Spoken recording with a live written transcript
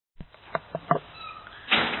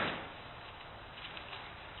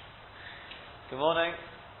Good morning.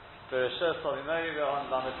 Bereshus Avimori, we're on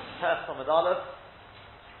Lamed Tes Lamed Aleph,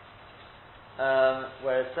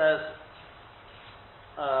 where it says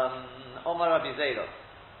Omar Rabbi Zera.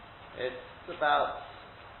 It's about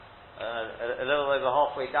a little over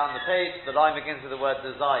halfway down the page. The line begins with the word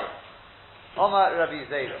desire. Omar Rabbi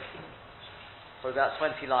Zera. For about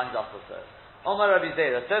 20 lines up or so. Omar Rabbi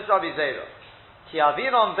Zera. Says Rabbi Zera, Ki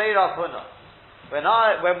avinon bei Rav Huna.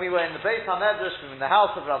 When we were in the Beis HaMedrash, we were in the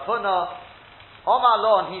house of Rav Huna, Omar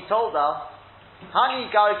Lo, and he told us, Hani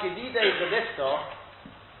Garkidide Belifto,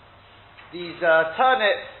 these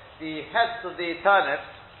turnips, the heads of the turnips,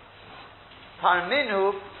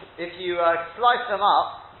 Parminhu, if you slice them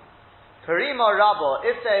up, Perimo Rabo,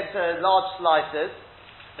 if they're into large slices,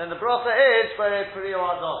 then the bracha is Bere Perio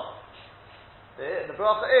Adom. The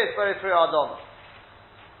bracha is Bere Perio Adom.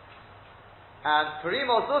 And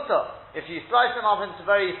Perimo Zuta, if you slice them up into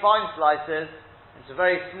very fine slices, into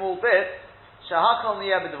very small bits, Shahakal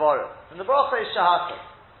Niyeh B'Dvarim. And the bracha is Shahakal.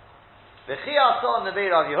 V'chi Ason Nebei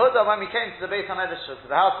Rav Yehuda, when we came to the Beis HaMedrash, to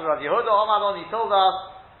the house of Rav Yehuda, Omar he told us,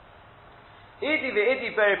 Idi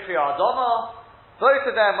ve'idi beri pri Adama, both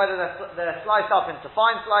of them, whether they're sliced up into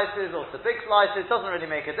fine slices or to big slices, doesn't really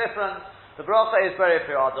make a difference. The bracha is beri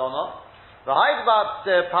pri Adama. V'hayv bat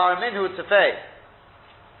paraminhu tefei.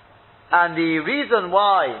 And the reason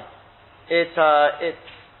why it's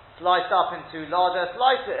sliced up into larger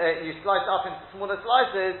slices, you slice up into smaller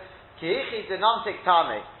slices, ki'ichi denamtik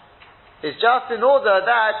tame, is just in order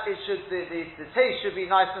that it should, the taste should be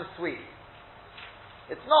nice and sweet.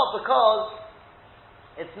 It's not because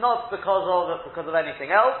of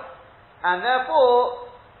anything else, and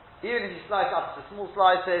therefore, even if you slice up to small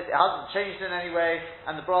slices, it hasn't changed in any way,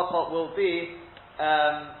 and the bracha will be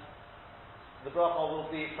Pri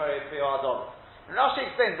Adom. And Rashi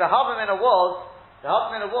explains the Havamina was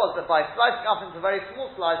that by slicing up into very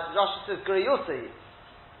small slices, Rashi says Griyusi,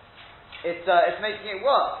 it's making it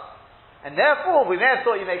worse. And therefore, we may have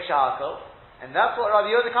thought you make Shahakal, and that's what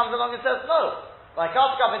Rabbi Yehuda comes along and says, no. By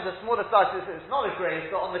cutting up into smaller slices, it's not a grace,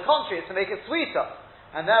 but on the contrary, it's to make it sweeter.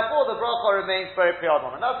 And therefore, the bracha remains very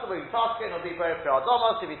priyadom. And that's the way we pass it, it'll be very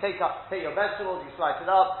priyadom. So if you take your vegetables, you slice it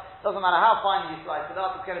up, doesn't matter how fine you slice it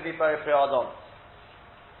up, it's going to be very priyadom.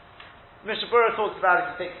 Mishnah Berurah talks about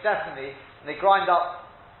if you take sesame, and they grind up,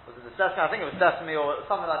 was it the sesame? I think it was sesame or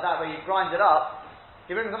something like that, where you grind it up.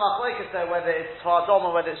 He brings a machlokes there whether it's priyadom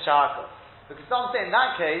or whether it's shahakal. Because some say in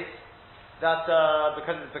that case, that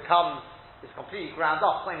because it's completely ground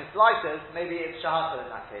up, plain slices, maybe it's shahakal in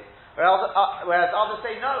that case. Whereas others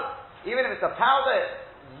say no. Even if it's a powder,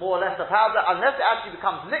 more or less a powder, unless it actually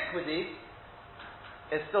becomes liquidy,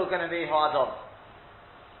 it's still going to be hardon.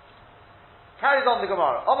 Carries on the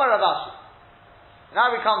Gemara. Omar Ravashi.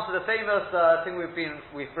 Now we come to the famous thing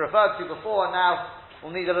we've referred to before, and now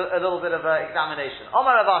we'll need a little bit of examination.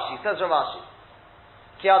 Omar Ravashi, says Ravashi.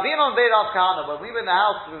 Ki avinon bei Rav Kahana, when we were in the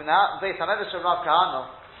house, Beis HaMedrash of Rav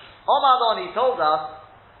Kahana, Omar Don, he told us,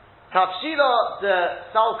 Tavshila de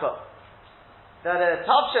Salka, that a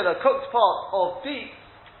tavshil, a cooked pot of beef,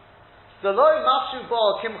 the loy mafshu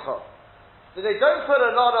bo kimcha, that they don't put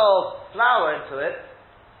a lot of flour into it,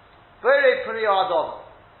 very pri Adom.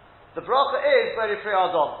 The bracha is very pri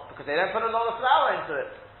Adom, because they don't put a lot of flour into it.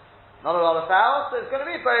 Not a lot of flour, so it's going to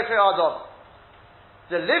be very pri Adom.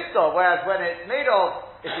 The lifter, whereas when it's made of,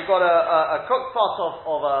 if you've got a cooked pot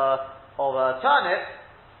of a turnip,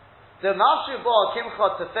 the mafshu bo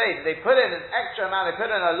kimcha tefei, they put in an extra amount, they put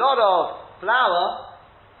in a lot of flour,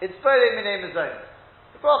 it's very minei mezon.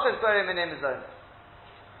 The bracha is very minei mezon.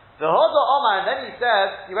 The Hoda Omar, and then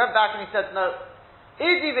he went back and he said, no,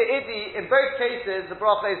 Idi ve'idi, in both cases, the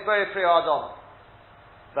bracha is very pri Adom.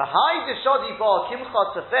 The high deshodi bo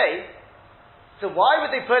kimcha tefei, so why would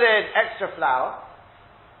they put in extra flour?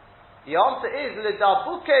 The answer is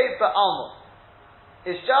l'dabuke be'almos.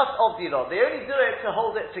 It's just obdila. They only do it to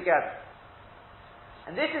hold it together.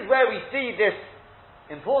 And this is where we see this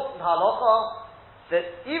important halacha,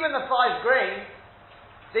 that even the 5 grains,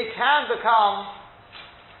 they can become,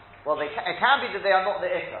 it can be that they are not the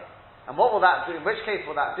ikar. And what will that do? In which case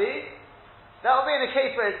will that be? That will be in a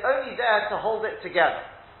case where it's only there to hold it together.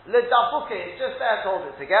 L'dabuke, it's just there to hold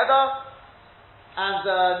it together,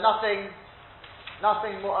 and nothing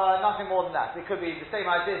more than that. It could be the same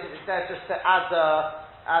idea if it's there just to add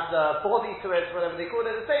a body to it, whatever they call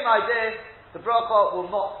it. The same idea, the bracha will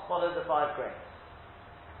not follow the 5 grains.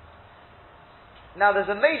 Now there's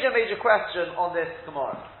a major question on this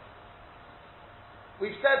Gemara.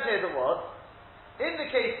 We've said here the word, in the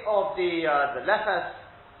case of the lefes,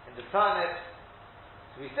 in the turnip,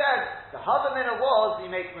 so we said the havamina was you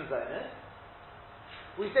make mazonis.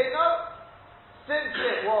 We say no, since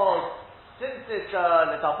it was since it's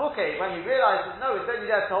letabuke, when we realise that no, it's only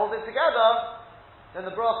there to hold it together, then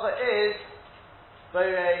the bracha is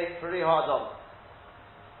Beirei Pariha Adom.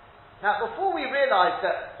 Now, before we realise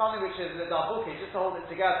that something which is letabuke, just to hold it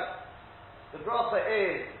together, the bracha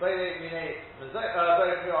is Beirei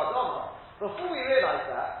Pariha Adom. Before we realise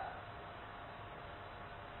that,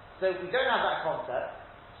 so we don't have that concept.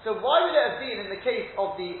 So why would it have been in the case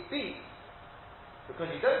of the beets? Because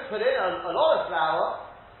you don't put in a lot of flour,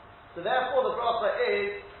 so therefore the bracha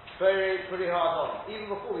is very hard on, even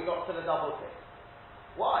before we got to the double tick.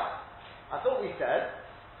 Why? I thought we said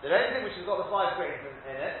that anything which has got the 5 grains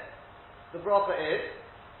in it, the bracha is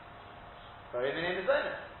very minimum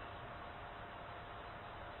zonus.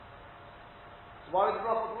 So why would the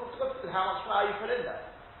bracha also how much flour you put in there?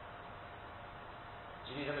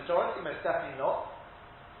 Do you need a majority? Most definitely not.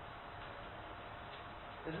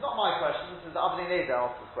 This is not my question, this is the Avnei Neder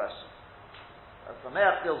asks this question.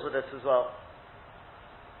 Sameach deals with it as well.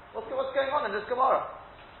 What's going on in this Gemara?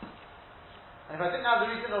 And if I didn't have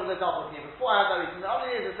the reason of the double here, before I had that reason, the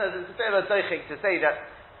Avnei Neder says it's a bit of a doichik to say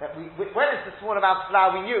that when it's a small amount of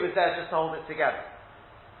flour, we knew it was there just to hold it together.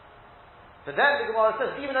 But then the Gemara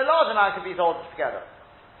says even a large amount can be held together.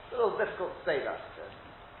 It's a little difficult to say that.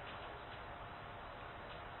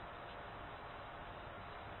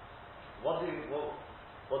 What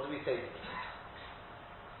do we say to this?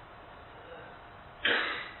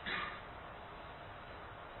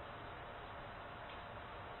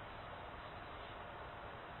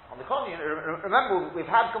 On the contrary, remember we've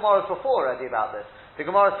had Gemaras before already about this. The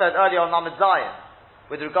Gemara said earlier on Lamed Zayin,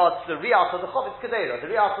 with regards to the Riyat of the Chovetz Kedera, the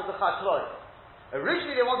Riyat of the Chakloi.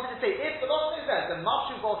 Originally they wanted to say, if the Lashon is there, the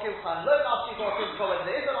Mashu Bar Kimcha and Lo Mashu Bar Kimcha, when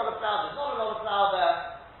there is a lot of flour, there's not a lot of flour there.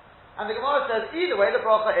 And the Gemara says, either way the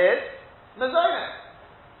bracha is Mazonet.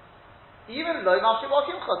 Even Lo Mashu Bar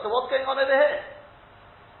Kimcha. So what's going on over here?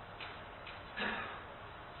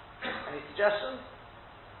 Any suggestions?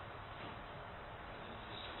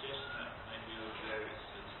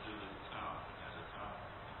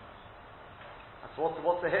 So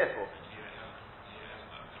what's the here for?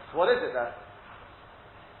 So what is it then?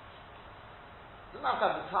 It doesn't have to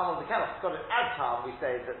have the time of the kennel. It's got to add time. We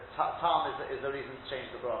say that time is the reason to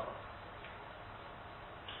change the bracha.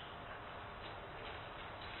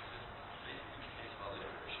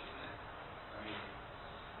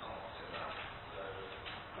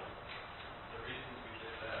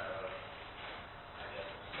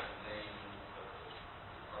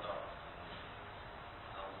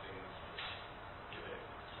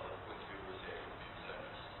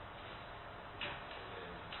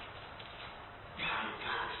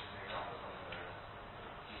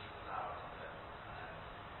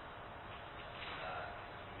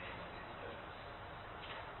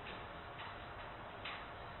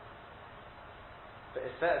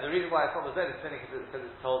 The reason why it's not the Zed is because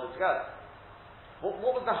it's told it together. What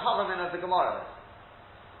was the Havamin of the Gemara?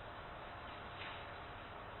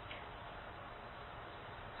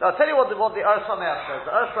 So I'll tell you what the Ur Sameach says.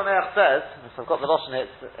 The Ur Sameach says, I've got the Lashon here,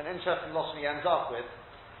 it's an interesting Lashon he ends up with.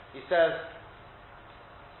 He says,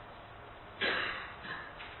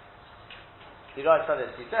 he writes like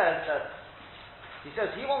this, he says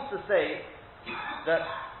he wants to say that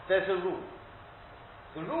there's a rule.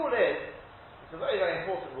 The rule is, it's a very, very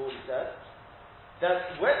important rule, he says,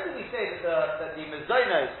 that when do we say that the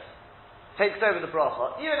Mazonos takes over the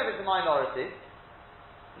bracha, even if it's a minority,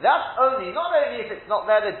 that's not only if it's not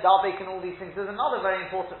there, the dabik and all these things, there's another very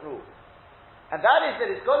important rule. And that is that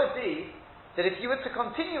it's got to be that if you were to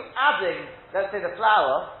continue adding, let's say the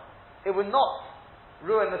flour, it would not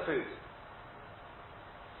ruin the food.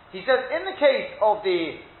 He says, in the case of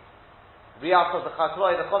the Riyat of the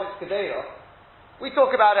Chakloi, the Chovetz Kedera, we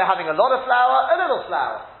talk about it having a lot of flour, a little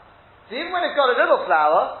flour. So even when it's got a little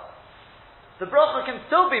flour, the bracha can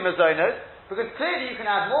still be mazonos, because clearly you can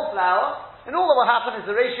add more flour, and all that will happen is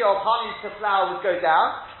the ratio of honey to flour would go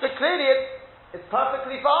down, but clearly it's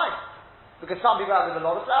perfectly fine. Because some people add with a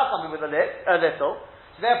lot of flour, some people with a little.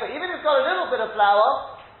 So therefore, even if it's got a little bit of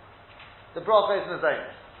flour, the bracha is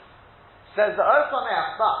mazonos. Says the Ur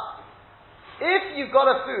Sameach, but if you've got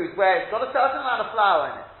a food where it's got a certain amount of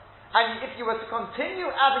flour in it, and if you were to continue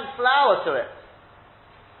adding flour to it,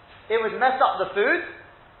 it would mess up the food,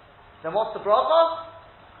 then what's the bracha?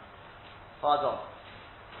 Adom.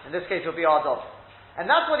 In this case it will be Adom. And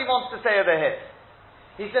that's what he wants to say over here.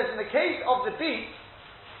 He says in the case of the beet,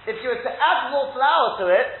 if you were to add more flour to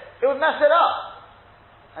it, it would mess it up.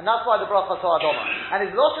 And that's why the bracha to Adom. And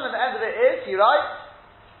his lotion at the end of it is, he writes,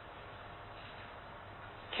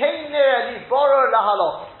 Kein nireh li boror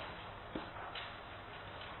lahalocha.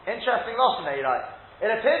 Interesting lotion there, right? It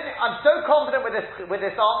appears I'm so confident with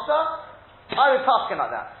this answer I was talking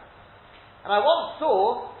like that. And I once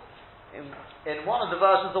saw, in one of the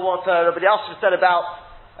versions of what Rabbi Yasser said about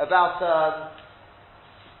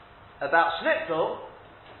schnitzel,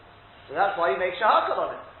 so that's why you make shahakal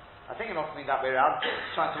on it. I think it must mean that way around.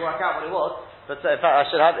 Trying to work out what it was, but in fact I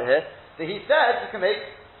should have it here. So he said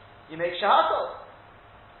you make shahakal.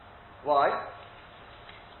 Why?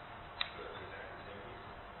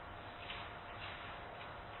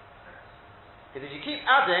 Because if you keep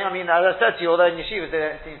adding, I mean, as I said to you, although in yeshivas they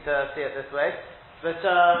don't seem to see it this way, but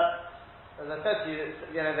as I said to you,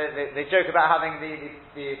 they joke about having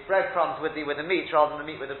the breadcrumbs with the meat rather than the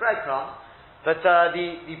meat with the breadcrumbs. But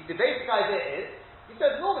the basic idea is, he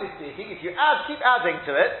says, normally speaking, if you keep adding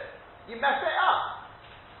to it, you mess it up.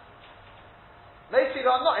 Most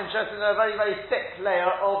people are not interested in a very, very thick layer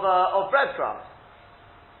of breadcrumbs.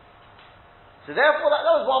 So therefore, that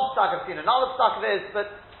was one stuck I've seen. Another stuck of is, but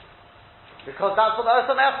because that's what the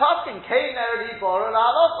Osam are asking, Kain Eredi Borul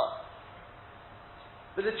Halacha.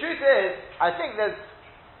 But the truth is, I think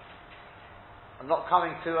I'm not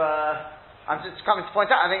coming to, I'm just coming to point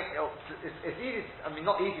out, I think it's easy, I mean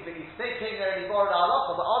not easy, but you can say Kain Eredi Borul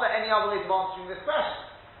Halacha, but are there any other ways of answering this question?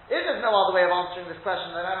 If there's no other way of answering this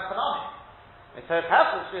question, then I'm economic. And so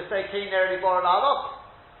perhaps we say Kain Eredi Borul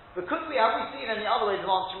Halacha. But have we seen any other ways of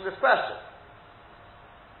answering this question?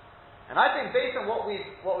 And I think based on what we've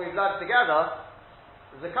learned together,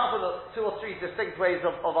 there's a couple of 2 or 3 distinct ways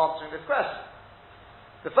of answering this question.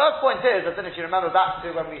 The first point is, I don't know if you remember back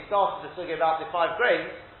to when we started to talk about the 5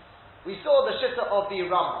 grains, we saw the shitta of the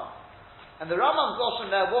Rambam. And the Rambam's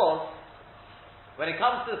notion there was, when it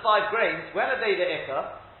comes to the 5 grains, when are they the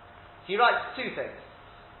ikar? He writes 2 things.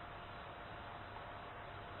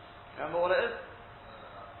 Remember what it is?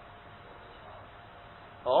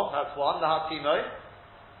 Oh, that's one, the Hatimo.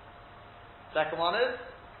 Second one is?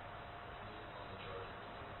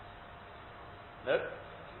 Nope.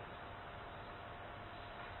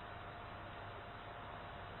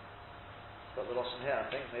 Got the lotion here, I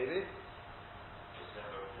think, maybe.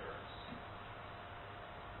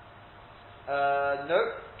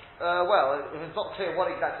 Nope. Well, it's not clear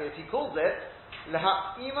what exactly it is. He calls it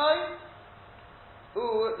Lahat Imai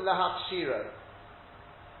U Lahat Shiro.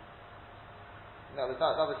 That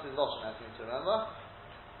was his lotion, I seem to remember.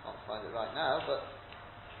 Can't find it right now, but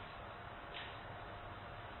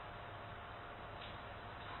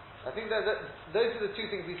I think those are the 2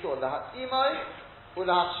 things we saw: Lahat Imai or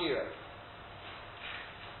Lahat Shiro.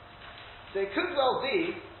 So it could well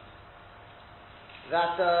be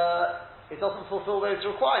that it doesn't fulfill those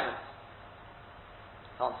requirements.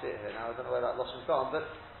 Can't see it here now. I don't know where that lotion's gone, but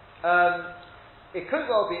it could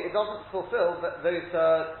well be it doesn't fulfill those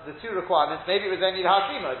the 2 requirements. Maybe it was only Lahat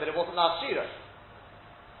Imai, but it wasn't Lahat Shiro.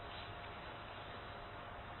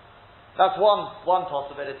 That's one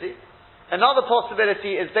possibility. Another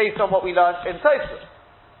possibility is based on what we learned in Tosfos.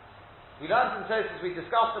 We learned in Tosfos, we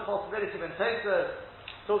discussed the possibility when Tosfos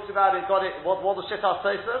talks about it, what the Shittas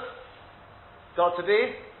Tosfos got to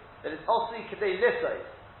be, that it's Osli Kedei Lisay.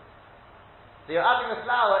 So you're adding the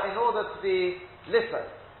flour in order to be Lisay.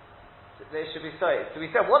 It should be soy. So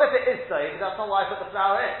we said, what if it is soy? That's not why I put the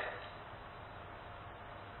flour in.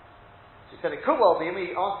 So we said it could well be, and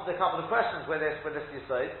we answered a couple of questions with this you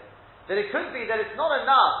say, that it could be that it's not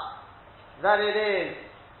enough that it is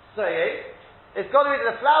soy, it's got to be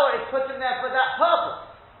that the flour is put in there for that purpose.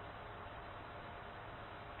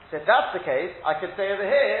 So if that's the case, I could say over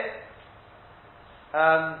here,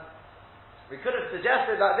 we could have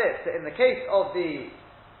suggested like this, that in the case of the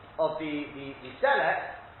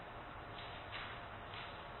select,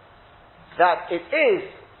 that it is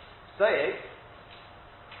soy,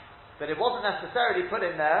 but it wasn't necessarily put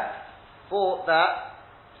in there for that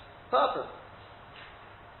purpose.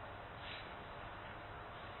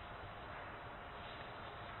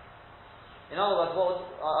 In other words,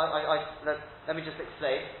 let me just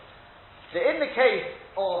explain. That in the case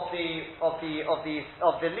of the what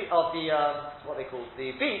they call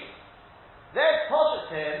the beet, there's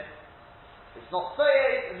positive. It's not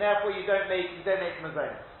soy, and therefore you don't make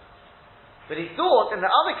mazonos. But he thought in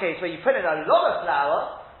the other case where you put in a lot of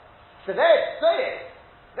flour, so there's soy.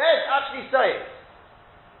 There's actually soy.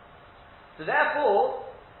 So therefore,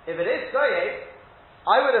 if it is soy,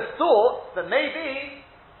 I would have thought that maybe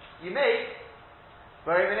you make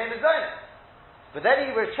very many mazonos. But then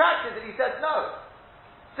he retracted and he said no.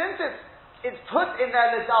 Since it's put in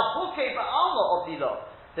there the davuke ba'alma of the law,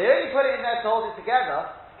 they only put it in there to hold it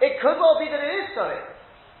together. It could well be that it is soy,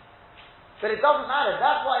 but it doesn't matter.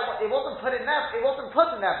 That's why it wasn't put in there. It wasn't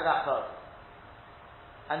put in there for that purpose,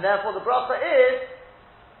 and therefore the bracha is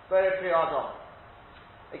very pri adam.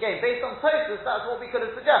 Again, based on Tosfos, that's what we could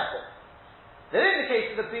have suggested. Then in the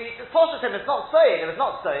case of the beet, it's poshetim, it's not soid. If it's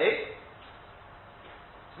not soid,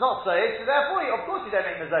 so therefore, of course you don't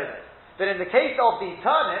make mazonos. But in the case of the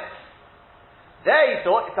turnip, there you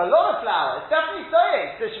thought, it's a lot of flour, it's definitely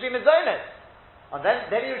soid, so it should be mazonos. And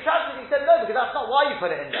then he retracted and he said, no, because that's not why you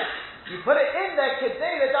put it in there. You put it in there,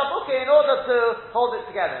 kidnei ledabuke, in order to hold it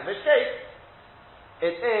together. In which case,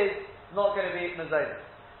 it is not going to be mazonos.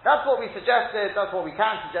 That's what we suggested, that's what we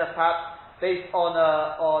can suggest perhaps, based on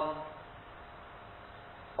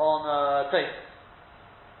taste.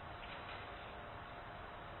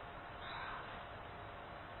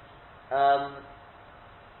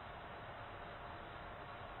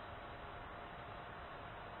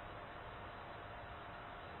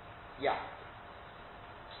 Yeah.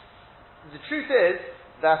 The truth is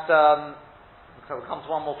that we'll come to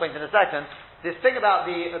one more point in a second. This thing about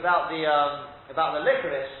the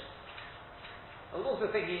licorice, I was also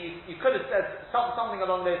thinking you could have said something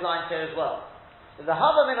along those lines here as well. The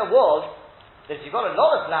havamina was that you've got a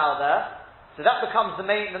lot of flour there, so that becomes the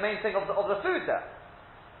main thing of the food there.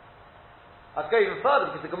 I'd go even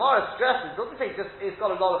further because the Gemara stresses, it doesn't say it's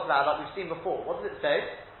got a lot of flour like we've seen before. What does it say?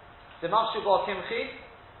 Demavshu bar kimchi,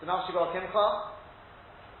 demavshu bar kimcha,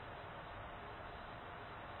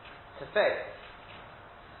 tefei. It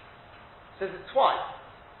says it twice.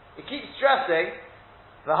 It keeps stressing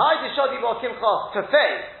v'hai dishadi bar kimcha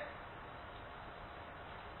tefei.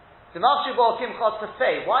 Demavshu bar kimcha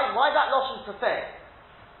tefei. Why that loshon tefei?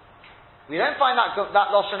 We don't find that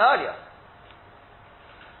loshon earlier.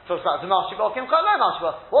 Talks about Zemashi Bar Kimcha, no Mashi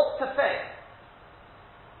Bar. What's tefei?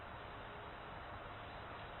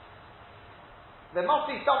 There must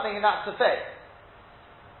be something in that tefei.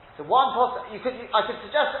 So I could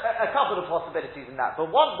suggest a couple of possibilities in that, but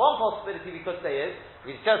one possibility we could say is,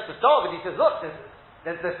 we suggest to start with, he says, look,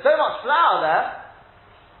 there's so much flour there,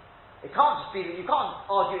 it can't just be that you can't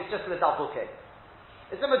argue it's just a double cake.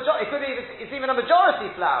 It's even a majority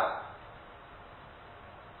flour.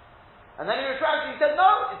 And then he retracted, he said,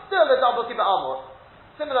 no, it's still a double kibbut amor.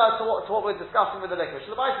 Similar to what we're discussing with the licorice.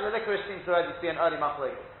 So the licorice seems to already be an early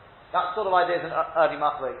machloek. That sort of idea is an early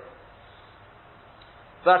machloek.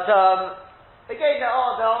 But, again, there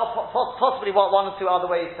are possibly one or two other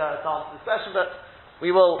ways to answer this question, but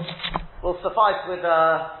we'll suffice with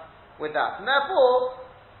that. And therefore,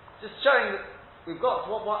 just showing that we've got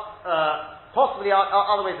possibly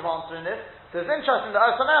other ways of answering this. So it's interesting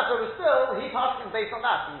that Sameach was still, he passed based on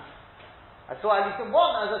that. And I saw at least in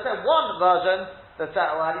one version that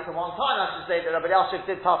said, or at least in one time I should say, that Rabbi Yashiv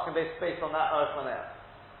did pass based on that Sameach.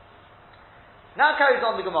 Now carries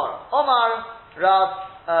on the Gemara. Omar Rav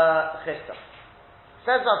Chisda.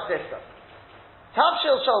 Says Rav Chisda.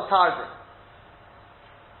 Tavshil Shal Targum.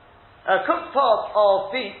 A cooked pot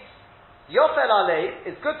of beets, Yofel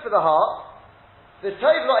Alei, is good for the heart. The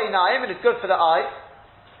Tov Lo Einayim, and it's good for the eyes.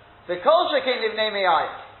 The Kol Shekein Livnei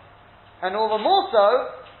Me'ayim. And all the more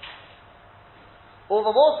so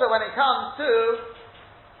when it comes to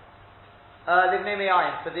Livnei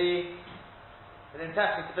Me'ayim, for the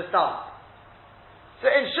intestines, for the stomach. So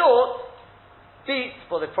in short, beets,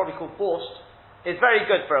 what they're probably called borscht, is very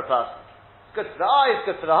good for a person. It's good for the eyes,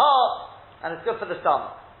 good for the heart, and it's good for the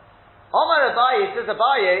stomach. Omar Abaye, says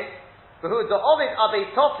Abaye, who the Ovid Abe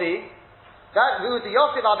Tofi, who the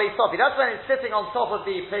Yosef Abe Tofi, that's when it's sitting on top of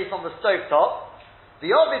the place on the stove top.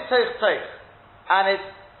 The Ovid Toch Toch, and it's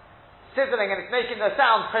sizzling and it's making the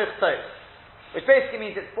sound Toch Toch, which basically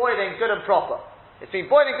means it's boiling good and proper. It's been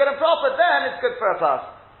boiling good and proper, then it's good for a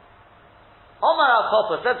person. Omar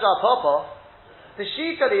Al-Papa, says Al-Papa,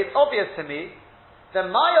 Tashikali, it's obvious to me, the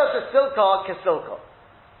Mayo to Silka Kesilka.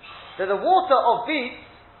 So the water of beets,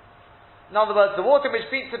 in other words, the water in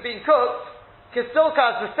which beets have been cooked, Kesilka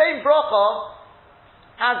has the same bracha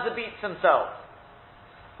as the beets themselves.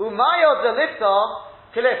 Umayo de Lifta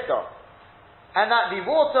Kelifta. And that the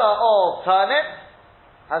water of turnip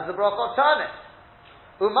has the bracha of turnip.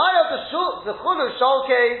 Umayo de Chulu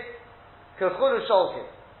Sholke Kechulu Sholke.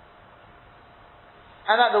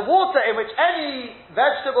 And that the water in which any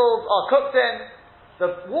vegetables are cooked in, the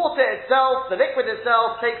water itself, the liquid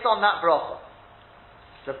itself, takes on that bracha.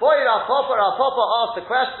 So Boyer Al-Papa asked the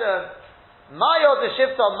question, Mayo de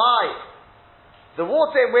Shifta Mai, the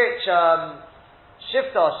water in which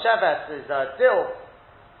Shifta, Sheves is dill,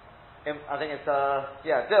 I think it's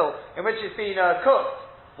dill, in which it's been cooked,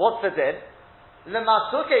 what's the din?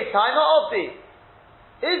 Lemasuke Taima Obdi.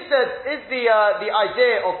 Is the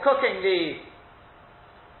idea of cooking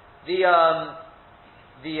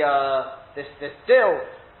this dill,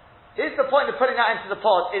 is the point of putting that into the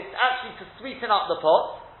pot, it's actually to sweeten up the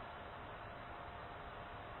pot.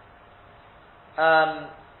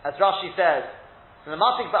 As Rashi says, So the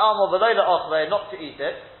matik ba'almo v'lo la'ochle, not to eat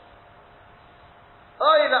it.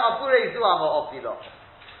 Oy la'avure zuamo opilo.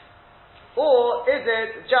 Or is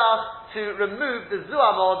it just to remove the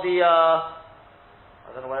zuamo,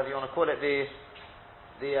 I don't know whatever you want to call it, the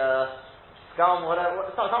scum,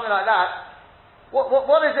 whatever, something like that.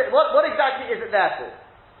 What is it? What exactly is it there for?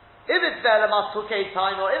 If it's there l'masuke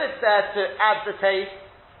time, or if it's there to add the taste,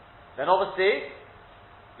 then obviously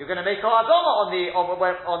you're going to make ha'adama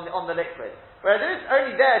on the liquid. Whereas if it's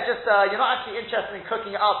only there, just you're not actually interested in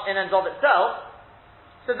cooking it up in and of itself,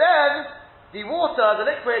 so then the water, the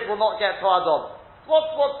liquid, will not get ha'adama.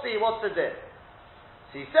 What's the din?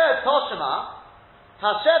 So he said Toshima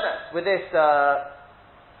Hashevet with this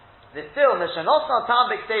still Mishanosna Tam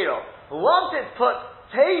B'Kdeiro. Once it's put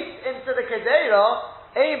taste into the Kedera,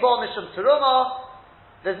 Ein Bo Mishum Teruma,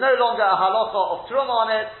 there's no longer a halacha of Teruma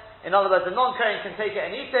on it. In other words, the non-Kohen can take it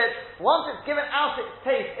and eat it. Once it's given out its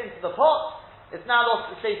taste into the pot, it's now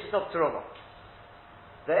lost the status of Teruma.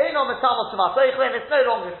 The Eino Metamo Tumas Oichlem, it's no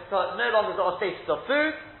longer got a status of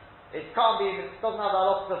food. It can't be, it doesn't have the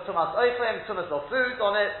halacha of Tumas Oichlem, Tumas of food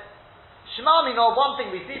on it. Shema Mino, one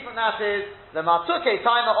thing we see from that is, the Matuke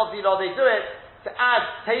timer of the law, they do it to add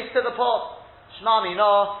taste to the pot. Shema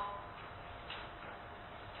Mino,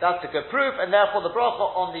 that's a good proof, and therefore the bracha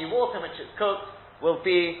on the water in which it's cooked will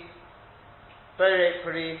be Bere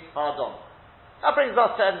Peri Ha'adam. That brings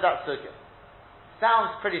us to end that sukkah.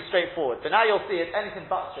 Sounds pretty straightforward, but now you'll see it's anything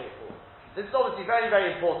but straightforward. This is obviously very,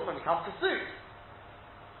 very important when it comes to soup.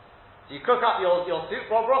 So you cook up your soup,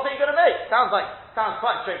 what bracha are you going to make? Sounds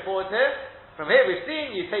quite straightforward here. From here we've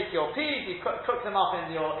seen you take your peas, you cook them up in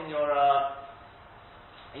your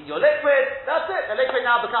liquid. That's it. The liquid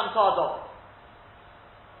now becomes ha'adam.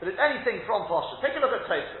 But it's anything from Posha. Take a look at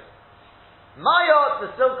Tosfos. Mayot the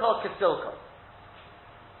silkot kesilkot.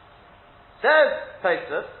 Says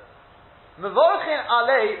Tosfos, Mevorchin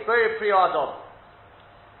alei b'ri priyadom.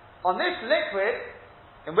 On this liquid,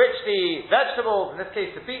 in which the vegetables, in this case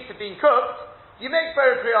the beets, have been cooked, you make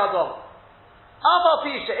b'ri priyadom. Afal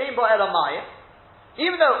pi she'ein bo ela mayim,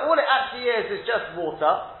 even though all it actually is just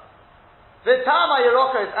water, the tama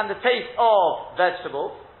yerokos and the taste of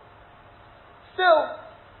vegetables, still,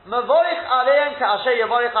 Mavorich alein ka'asher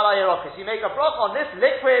yavorich ala yerokos. You make a broth on this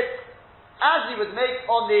liquid as you would make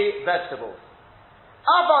on the vegetables.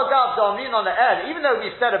 Aval gav domrin on the air, even though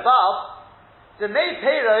we've said above, the mei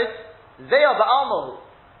peiros, they are ba'almohu.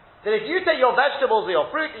 That if you take your vegetables or your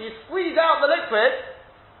fruit and you squeeze out the liquid,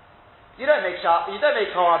 you don't make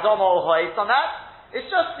ha'adama or ha'etz on that. It's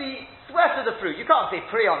just the sweat of the fruit. You can't say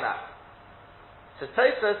pri on that. So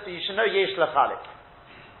Tosfos, so you should know yesh lachalik.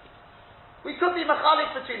 We could be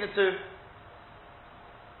machalik between the two.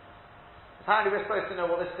 Apparently we're supposed to know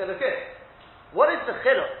what this chiluk is. What is the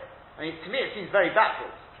chiluk? I mean, to me it seems very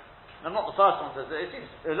backwards. And I'm not the first one to say it. It seems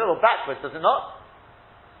a little backwards, does it not?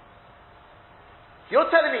 You're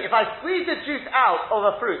telling me if I squeeze the juice out of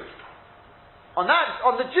a fruit, on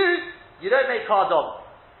the juice, you don't make kardom.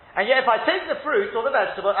 And yet if I take the fruit or the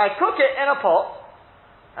vegetable, I cook it in a pot,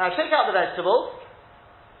 and I take out the vegetables,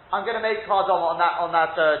 I'm going to make kardom on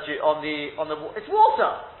the it's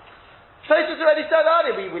water. Tosfos already said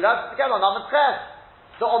earlier, we learned it together on Amud Ches.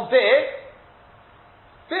 So on beer's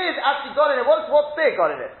actually got in it, what's beer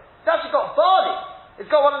got in it? It's actually got barley. It's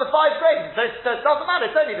got one of the 5 grains. So it doesn't matter,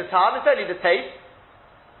 it's only the time, it's only the taste.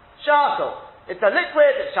 Shahakol. It's a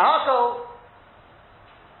liquid, it's shahakol.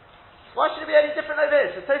 Why should it be any different like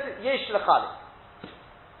this? It says yesh l'chalik.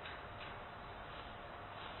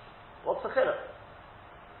 What's the chiluk?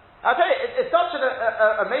 I'll tell you, it's such an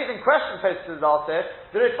amazing question Tosfos asked here,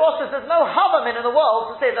 that it forces there's no havamin in the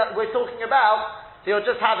world to say that we're talking about, so you're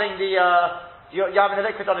just having you're having the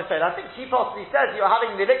liquid on its own. I think he possibly says you're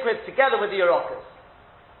having the liquid together with the Yerokas.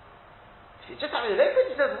 If you're just having the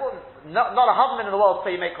liquid, he says, well, not a havamin in the world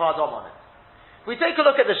so you make kardom on it. If we take a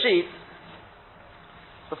look at the sheet,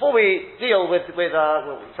 before we deal with we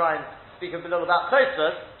try and speak a little about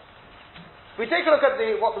Tosfos, we take a look at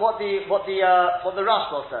what the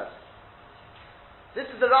Rashba says. This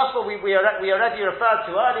is the Rashba we already referred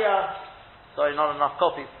to earlier. Sorry, not enough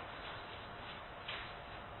copies.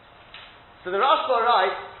 So the Rashba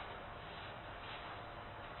writes,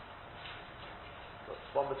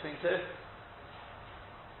 one between two.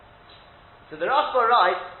 So the Rashba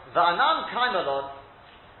writes, Va'anan kaimalon,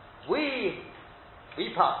 we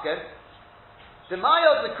paskin, the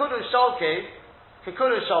mayot the kudu sholke,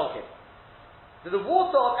 kekudu sholke. So the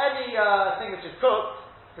water of any thing which is cooked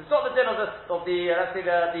has got the din of let's say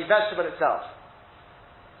the vegetable itself.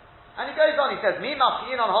 And he goes on, he says, Mi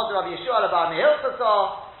mafkin on Hod Rabbi Yeshua Rabbi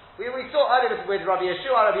Mehilchasah. We saw earlier with Rabbi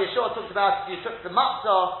Yeshua talked about if you took the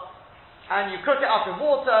matzah and you cook it up in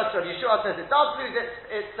water, so Yeshua says it does lose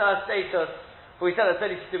its status, but we said it's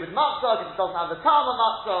only to do with matzah, because it doesn't have the time of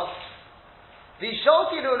matzah. The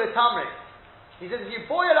sholki tamri. He says if you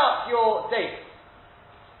boil up your dates,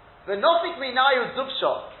 the nofik minayu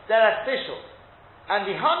dubshot, they're official, and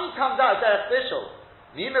the honey comes out, they're official.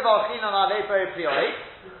 Are you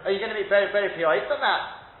going to be very, very pioid from that?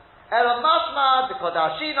 Ela mashma the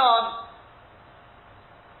kodashinon.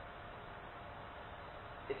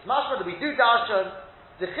 It's mashma that we do darshan.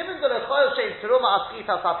 The chimin de lechoil shein teruma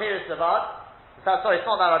aschita saperis levad. Sorry, it's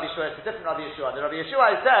not that Rabbi Yeshua. It's a different Rabbi Yeshua. The Rabbi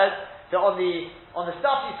Yeshua says that on the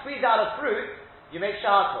stuff you squeeze out of fruit, you make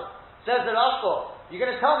shahakol. Says the Rashba, you're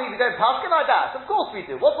going to tell me we don't paskin like that? Of course we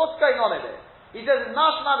do. What's going on in it? He says in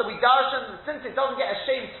mashma that we darshan, since it doesn't get a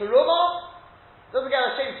shame teruma,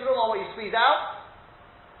 what you squeeze out.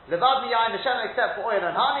 Levad miyayin l'shem except for oil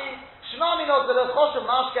and honey. Shema minot the l'choshev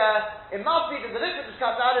mashke. It must be that the liquid which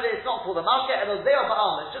comes out of it, it's not called a mashke. It was there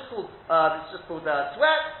ba'am. It's just called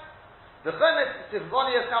sweat. The chomet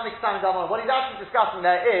tivonius kamik time damon. What he's actually discussing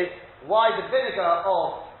there is why the vinegar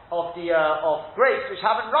of grapes which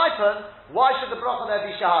haven't ripened. Why should the bracha there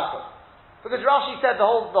be shahakol? Because Rashi said the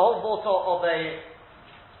whole bottle of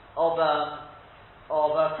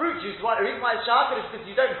fruit juice. The reason why it's shahakol is because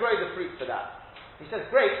you don't grow the fruit for that. He says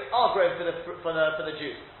grapes are grown for the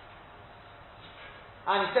juice.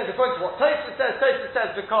 And he says according to what Tosfos says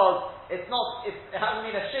because it hasn't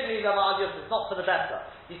been a shinui lamadius, it's not for the better.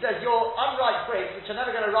 He says your unripe grapes, which are never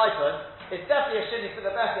going to ripen, it's definitely a shinui for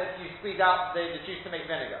the better if you squeeze out the juice to make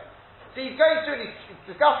vinegar. So he's going through and he's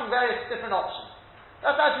discussing various different options.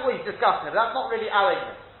 That's actually what he's discussing, but that's not really our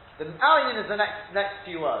union. The our union is the next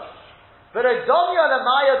few words. But Odomya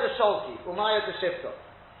lemaya de sholki, umaya de shifto.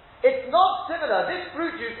 It's not similar, this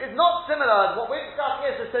fruit juice is not similar, what we're discussing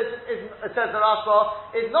here, it says the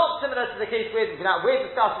Rashba, is not similar to the case we're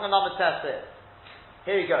discussing on Lamed Tes here.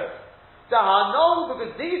 Here he goes. Dahano,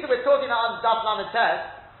 because these that we're talking about on Daf Lamed Tes,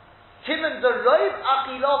 Kimen the Rov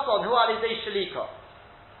Achiloson, who are Lidei Shalika.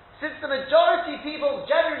 Since the majority people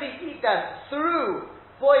generally eat them through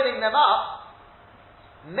boiling them up,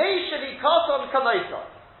 Mei Shalikason Kamoson.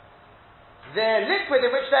 The liquid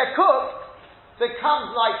in which they're cooked becomes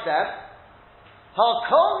like them.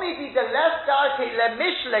 Hakol midi de less darke le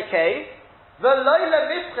mishleke, v'lo le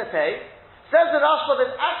mischete. Says the Rashba,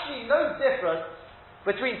 there's actually no difference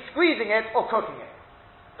between squeezing it or cooking it.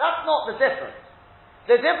 That's not the difference.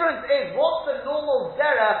 The difference is what's the normal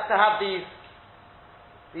derech to have these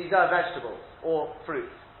vegetables or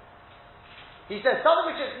fruits. He says something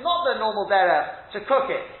which is not the normal derech to cook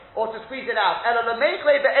it or to squeeze it out.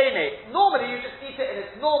 Normally you just eat it in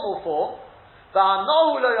its normal form. With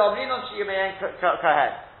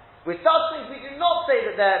such things, we do not say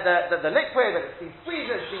that the liquid, that it's been squeezed,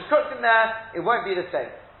 that it's been cooked in there, it won't be the same.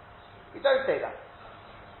 We don't say that.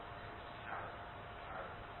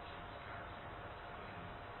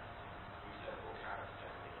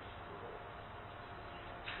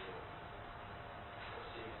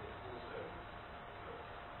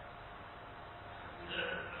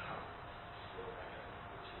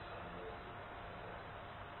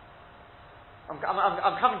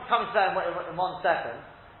 I'm coming to that in 1 second.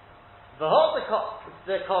 The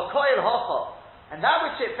koil hochot, and that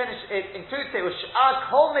which it includes it was shad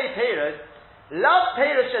kol mei peres, lav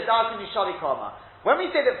peres shadarkin yishali koma. When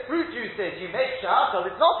we say that fruit juices you make shahakol,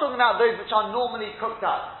 it's not talking about those which are normally cooked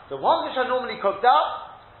up. The ones which are normally cooked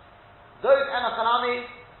up, those enochanami,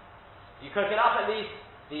 you cook it up at least.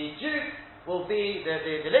 The juice will be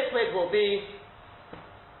the liquid will be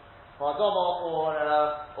or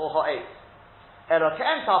ha'et. Rather, we're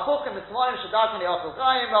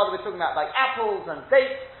talking about like apples and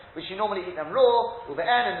dates, which you normally eat them raw, and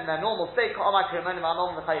in their normal state, etc.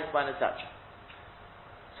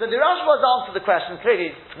 So the Rashba has answered the question,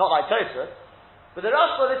 clearly not like Tosfos, but the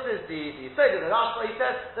Rashba, this is the Yesod of the Rashba, he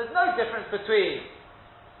says, there's no difference between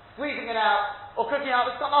squeezing it out or cooking it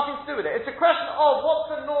out, it's got nothing to do with it. It's a question of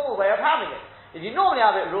what's the normal way of having it. If you normally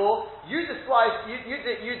have it raw, you decide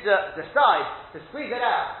to squeeze it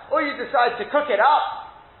out, or you decide to cook it up,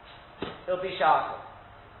 it'll be shahakol.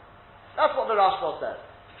 That's what the Rashba says.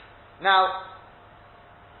 Now,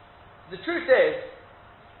 the truth is,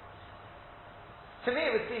 to me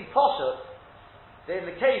it would seem poshut that in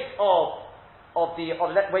the case of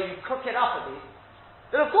where you cook it up at least,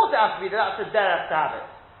 then of course it has to be that's a derech to have it.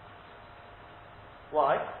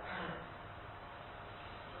 Why?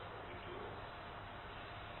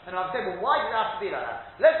 And I'm saying, well, why does it have to be like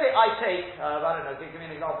that? Let's say I take, I don't know, give me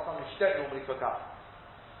an example of something which you don't normally cook up.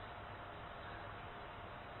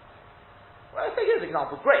 Well, let's take this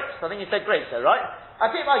example, grapes. I think you said grapes there, right? I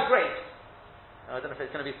take my grapes. I don't know if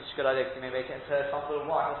it's going to be such a good idea because you may make it into some sort of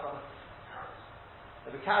wine or something.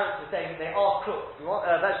 The carrots are saying they are cooked. You want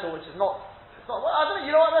a vegetable which is not. It's not. Well, I don't know.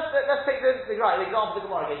 You know what? Let's take the example of the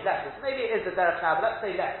Gemara gave lettuce. Maybe it is the derech now, but let's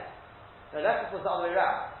say lettuce. No, lettuce was the other way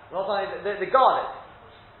around. We're not talking the garlic.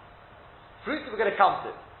 Fruits we're going to come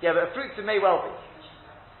to. Yeah, but fruits it may well be.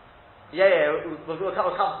 Yeah, we'll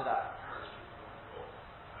come to that.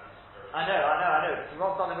 I know. If you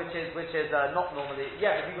want something which is not normally,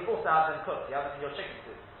 yeah, but you would also have them cooked. You have them in your chicken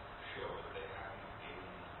soup.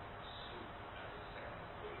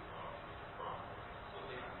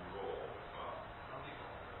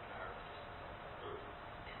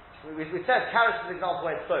 We said carrots is an example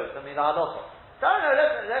where it's both. I mean, the halotah.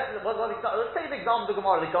 Let's take the example of the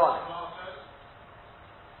Gemara, the garlic.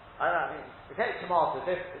 I don't know. I mean, we take tomatoes.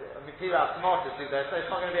 People have tomatoes do there, so it's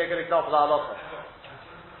not going to be a good example of the halotah.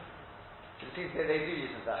 It seems they do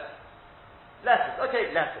use that. Lettuce.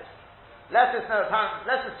 Okay, lettuce. Lettuce. No, apparently,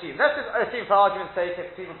 let's assume. Let's just assume, for argument's sake,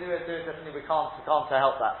 if people do it differently. We can't help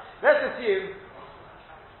that. Let's assume.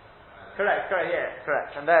 Correct, yeah,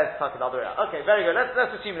 correct. And there's like the other way out. Okay, very good.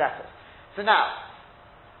 Let's assume lettuce. So now,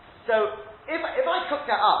 if I cook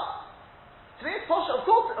that up, to me it's possible.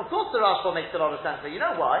 Of course the Rashba makes a lot of sense. But you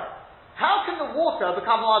know why? How can the water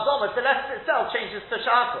become La'adama if the lettuce itself changes to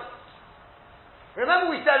Sha'akal?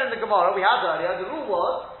 Remember we said in the Gemara we had earlier, the rule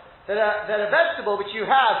was that a vegetable which you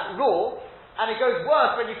have raw, and it goes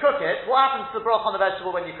worse when you cook it, what happens to the broth on the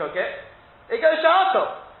vegetable when you cook it? It goes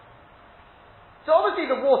Sha'akal. So obviously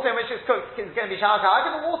the water in which it's cooked is going to be sha'akal. How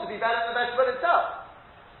can the water be better than the vegetable itself?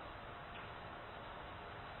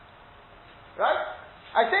 Right?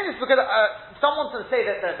 I say this because someone to say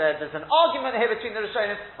that there's an argument here between the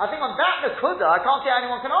Rishonim. I think on that Nakuda, I can't see how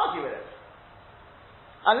anyone can argue with it.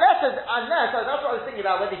 Unless that's what I was thinking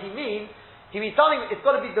about, whether he means something, it's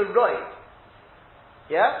got to be the roy.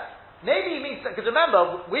 Yeah? Maybe he means, because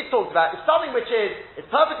remember, we've talked about, it's something which it's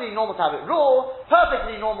perfectly normal to have it raw,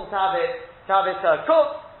 perfectly normal to have it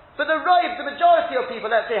cooked, but the majority of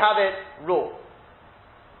people, let's say, have it raw.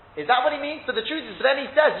 Is that what he means? But the truth is, then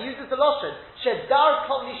he says, he uses the Lashon, Shedar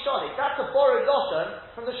Kol Nishonik. That's a borrowed Lashon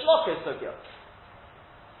from the Shlokas Sugya.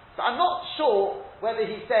 So I'm not sure whether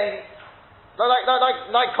he's saying,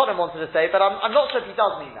 like Colin wanted to say, but I'm not sure if he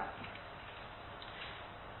does mean that.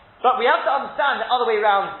 But we have to understand the other way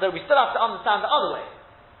around, though we still have to understand the other way.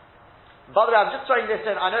 By the way, I'm just throwing this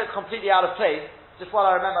in, I know it's completely out of place, just while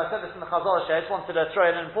I remember, I said this in the Chazorah Sheh, I just wanted to throw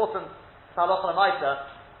in an important Halacha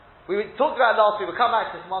L'Maisa. We talked about it last week, we'll come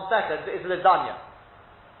back to this in 1 second, is lasagna.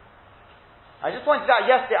 I just pointed out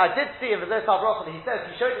yesterday, I did see in V'zeh Tav he says,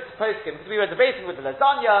 he showed it to Poskim, because we were debating with the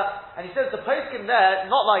lasagna, and he says the Poskim there,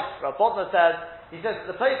 not like Bodner says, he says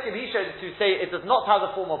the Poskim he showed it to say it does not have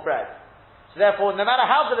the form of bread. So therefore, no matter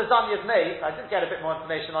how the lasagna is made, I did get a bit more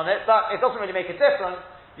information on it, but it doesn't really make a difference.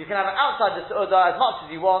 You can have it outside the Su'udah as much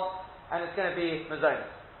as you want, and it's going to be mazonis.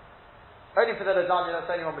 Only for the lasagna, that's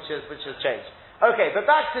the only one which has changed. Okay, but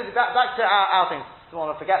back to our things. Don't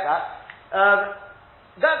want to forget that.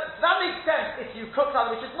 That makes sense if you cook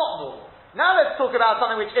something which is not normal. Now let's talk about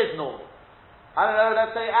something which is normal. I don't know,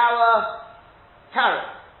 let's say our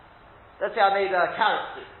carrots. Let's say I made a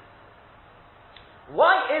carrot soup.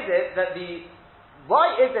 Why is it that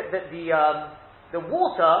the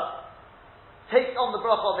water takes on the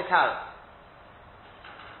broth of the carrot?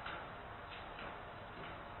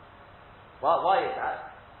 Well, why is that?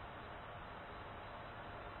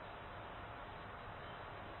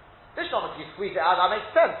 If you squeeze it out, that makes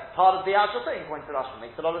sense. Part of the actual thing, according to Rashi,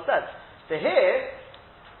 makes a lot of sense. So here,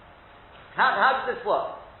 how does this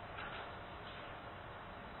work?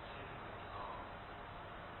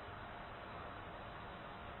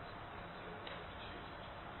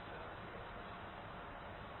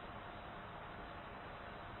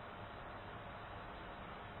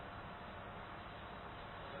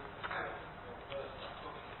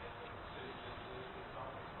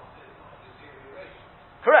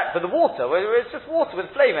 Correct, but the water, it's just water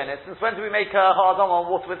with flavour in it. Since when do we make a ha'adam on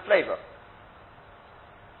water with flavour?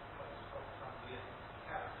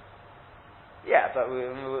 Yeah, but I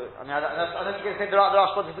don't think the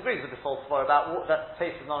Rashba disagrees with this whole story about that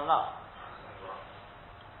taste is not enough.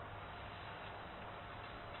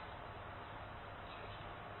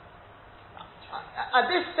 At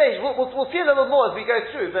this stage, we'll see a little more as we go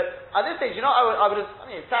through, but at this stage, it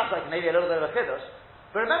sounds like maybe a little bit of a chiddush,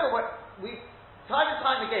 but remember time and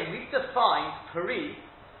time again, we've defined peri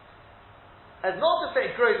as not to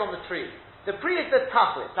say it grows on the tree. The peri is the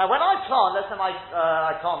tachlis. Now, when I plant, let's say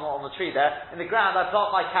I plant not on the tree there, in the ground, I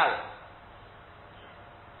plant my carrots.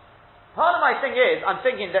 Part of my thing is, I'm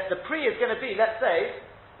thinking that the peri is going to be, let's say,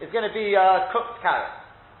 is going to be cooked carrots.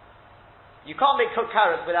 You can't make cooked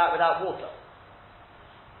carrots without water.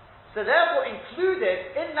 So therefore,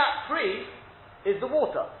 included in that pre is the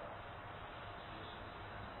water.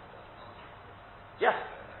 Yes.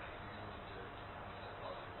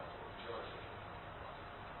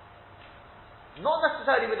 Not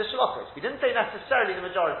necessarily with the shalokos. We didn't say necessarily the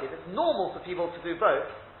majority. If it's normal for people to do both,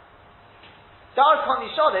 dar koni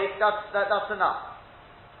shodek, that's enough.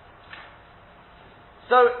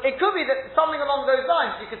 So it could be that something along those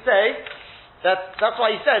lines. You could say that's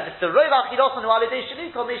why he says it's the rov achilosan u'alidei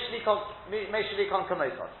shalikon me shalikon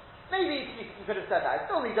kamosan. Maybe you could have said that. It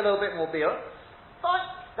still needs a little bit more beer. Fine.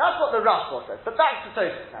 That's what the Rashba says. But back to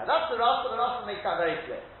Tosfos now. That's the Rashba. The Rashba makes that very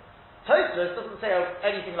clear. Tosfos doesn't say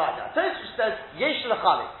anything like that. Tosfos says yesh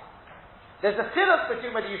l'chalik. There's a chiluk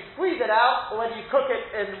between whether you squeeze it out or whether you cook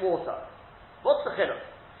it in water. What's the chiluk?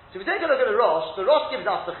 So if we take a look at the Rosh gives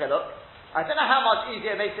us the chiluk. I don't know how much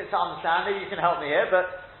easier it makes it to understand. Maybe you can help me here, but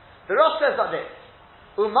the Rosh says like this: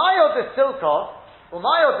 Umayod the silka,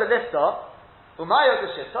 umayod the lifta, umayod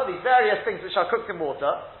the shifta. These various things which are cooked in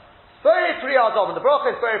water. Very priyadom, and the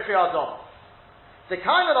bracha is very priyadom. The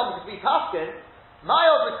kind of because we paskin,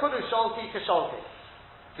 mayod the kulu sholki kasholki.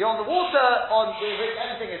 On the water on which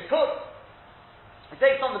anything is cooked, it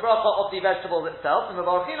takes on the bracha of the vegetable itself, and the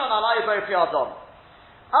barachin on alay is very priyadom.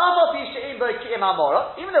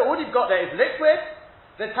 Even though all you've got there is liquid,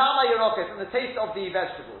 the tama yerokis and the taste of the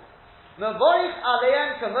vegetables. Mevorich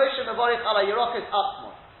aleim kamoshe mevorich ala yerokis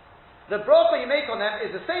atzmo. The bracha you make on them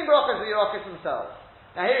is the same bracha as the yerokis themselves.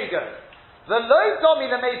 Now here he goes. The low domi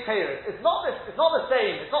lemei peiros. It's not the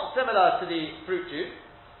same. It's not similar to the fruit juice.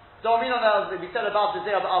 Domin on we said above the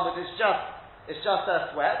zeh of almond. It's just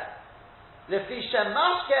a sweat. Lefi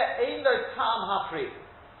shemashke ein lo tam hapri.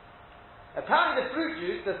 Apparently the fruit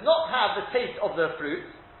juice does not have the taste of the fruit.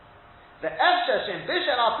 The efsher shem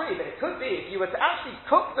bishen apri, but it could be if you were to actually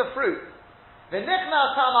cook the fruit. The nichna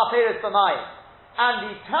tam aperes b'mayim, and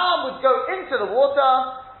the tam would go into the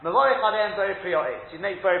water. Mevorich aleim very priyot. You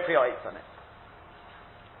make very priyot on it.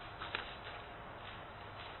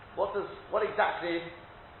 What exactly?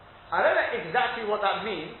 I don't know exactly what that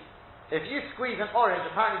means. If you squeeze an orange,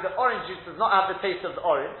 apparently the orange juice does not have the taste of the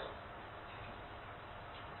orange.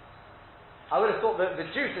 I would have thought that the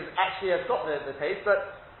juice actually has got the taste,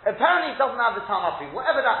 but apparently it doesn't have the tam apri,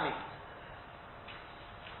 whatever that means.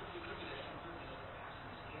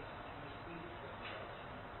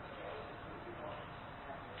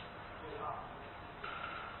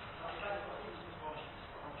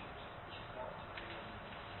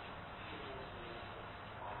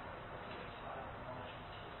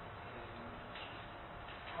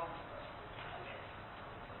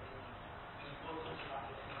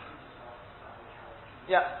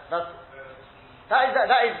 Yeah, that is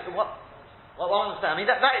what I understand. I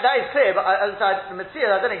mean, that is clear, but as I said, the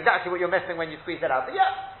Metzia, I don't know exactly what you're missing when you squeeze that out. But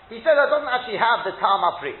yeah, he said that doesn't actually have the tam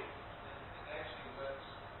apri.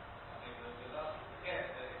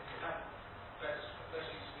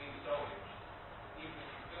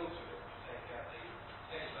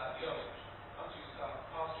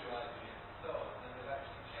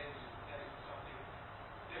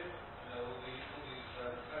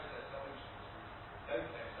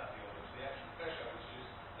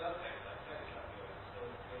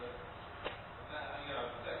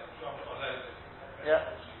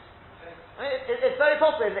 It's very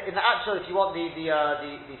possible in the actual, if you want not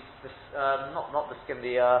the skin,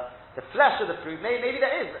 the flesh of the fruit. Maybe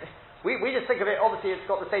there is. We just think of it. Obviously, it's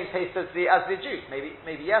got the same taste as the juice. Maybe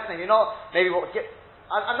yes, maybe not. Maybe what?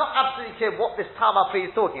 I'm not absolutely clear what this tam apri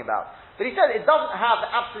is talking about. But he said it doesn't have the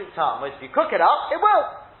absolute tam. Whereas if you cook it up, it will.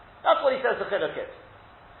 That's what he says the chiluk is.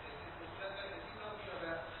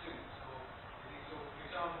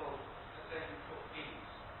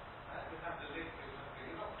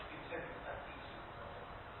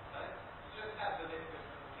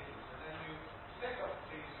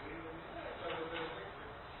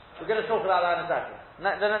 We're going to talk about that in a second.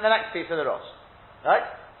 The next piece of the Rosh. Right?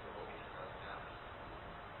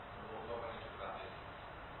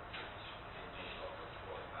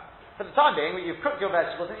 For the time being, you've cooked your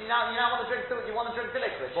vegetables and you now want to drink the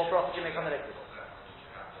liquid. What broth did you make on the liquid?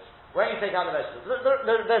 When you take out the vegetables.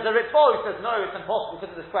 There's a Ritva who says no, it's impossible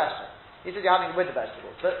because of this question. He says you're having it with the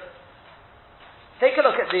vegetables. But take a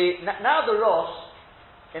look at now the Rosh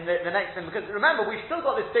in the next thing, because remember we've still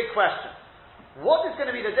got this big question. What is going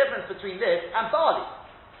to be the difference between this and barley?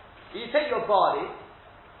 You take your barley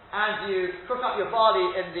and you cook up your barley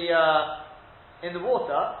in the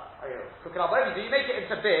water. Cook it up, whatever you do. You make it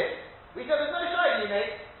into beer. We said there's no shayla. You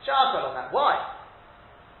make charcoal on that. Why?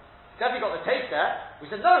 Definitely got the taste there. We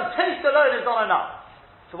said no, taste alone is not enough.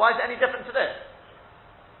 So why is it any different to this?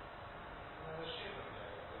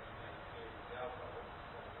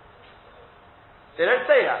 They don't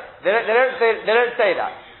say that. They don't say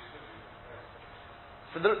that.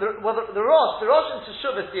 So the Rosh in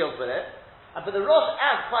Teshuvah deals with it, but the Rosh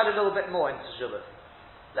adds quite a little bit more in Teshuvah.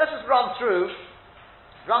 Let's just run through his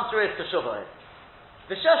Teshuvah.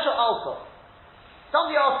 The Shesha also.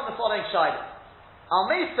 Somebody asked the following shayla.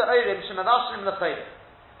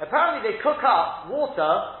 Apparently they cook up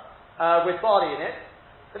water with barley in it,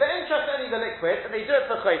 but they're interested only in the liquid, and they do it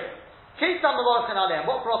for chayim.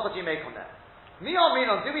 What bracha do you make on that? Do we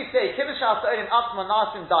say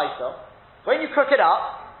when you cook it up,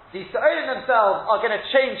 the sa'olim themselves are going to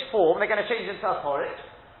change form, they're going to change into a porridge,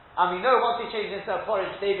 and we know once they change into a porridge,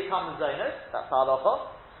 they become mezonos. That's halacha.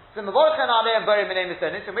 So mevorchen aleim borim minei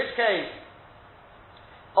mezonos, in which case,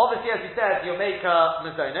 obviously as we said, you'll make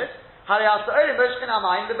mezonos.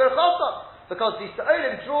 Because the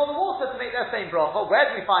sa'olim draw the water to make their same bracha. Where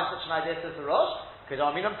do we find such an idea, says the Rosh? Because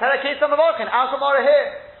terakes on mevorchen, al kamara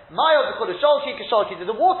here.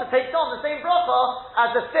 The water takes on the same bracha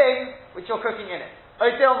as the thing which you're cooking in it.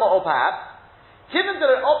 Or perhaps, given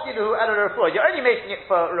that you're only making it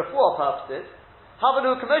for refuah purposes,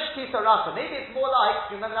 maybe it's more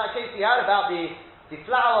like, you remember that case we had about the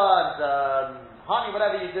flour and honey,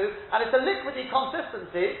 whatever you do, and it's a liquidy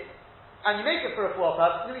consistency, and you make it for refuah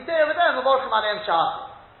purposes, we say over there,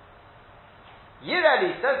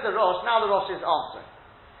 Yireli, says the Rosh, now the Rosh is answering.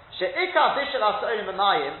 The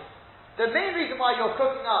main reason why you're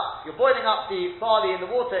boiling up the barley in the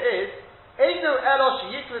water is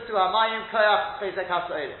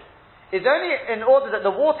only in order that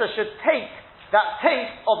the water should take that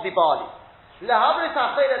taste of the barley. Why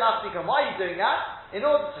are you doing that? In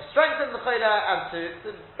order to strengthen the chayla and to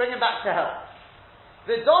bring him back to health.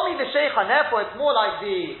 The domi the sheikha, therefore it's more like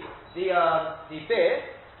the beer,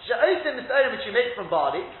 which you make from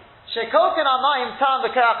barley. That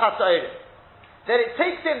it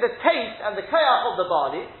takes in the taste and the kayach of the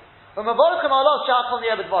barley. And the bracha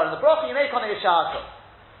you make on it is sha'akol.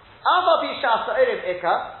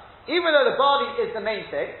 Even though the barley is the main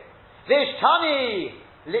thing, and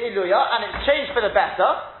it's changed for the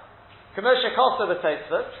better. Commercial cost of the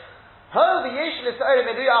Tosfos. It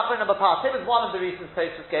was one of the reasons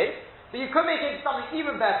Tosfos gave. But you could make it something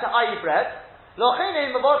even better, i.e. bread. Therefore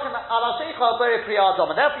you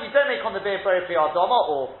don't make on the beer beri priyadama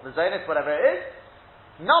or mezonos, whatever it is.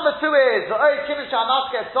 Number two is,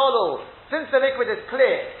 since the liquid is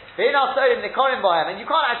clear, and you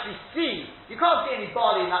can't actually see any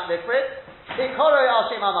barley in that liquid,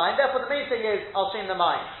 therefore the main thing is, I'll shame the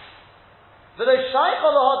mind. Says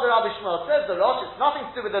the Rosh, it's nothing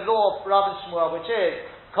to do with the law of Rav and Shmuel, which is,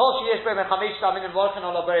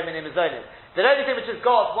 that anything which has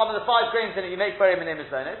got one of the 5 grains in it, you make beri minei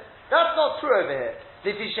mezonos. That's not true over here.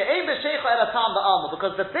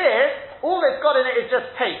 Because the beer, all it's got in it is just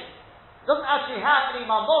taste. It doesn't actually have any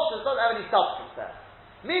mambosh, it doesn't have any substance there.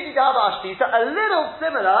 A little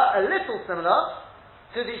similar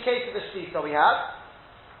to the case of the shtisa we have.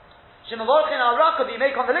 You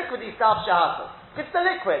make on the liquid stuff shahata. It's the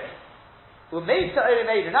liquid. Now he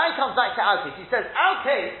comes back to our case. He says, our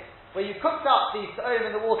case, where you cooked up the sa'olim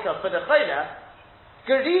in the water for the chayla,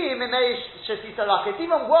 it's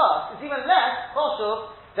even worse, it's even less choshuv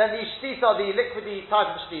than the shtisa, the liquidy type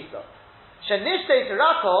of shtisa. Shenishte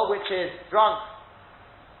terako, which is drunk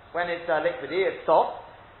when it's liquidy, it's soft,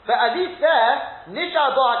 but at least there,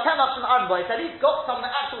 nishar bo hakemach shem arba, it's at least got some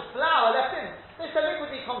actual flour left in. It's a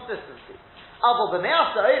liquidy consistency. Avo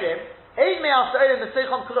b'me'ah sa'olim,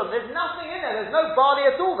 there's nothing in there, there's no barley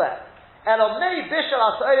at all there. Therefore,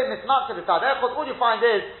 all you find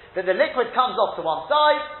is that the liquid comes off to one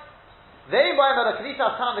side.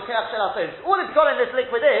 All it's got in this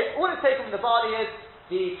liquid is, all it's taken from the barley is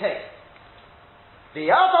the taste. Now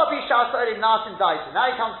he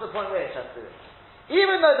comes to the point where it has to do it.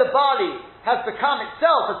 Even though the barley has become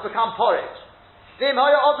porridge. If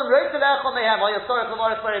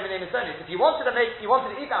you wanted to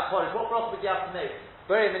eat that porridge, what broth would you have to make?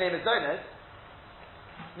 Beri minei mezonos.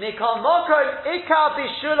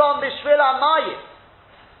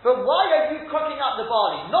 But why are you cooking up the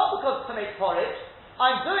barley? Not because to make porridge.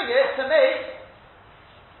 I'm doing it to make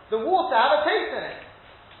the water have a taste in it.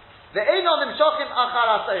 Therefore,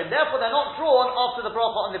 they're not drawn after the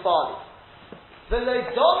bracha on the barley.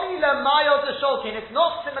 It's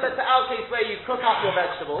not similar to our case where you cook up your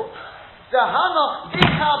vegetables.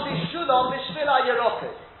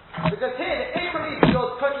 Because here, the ikar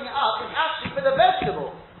you're cooking it up is actually for the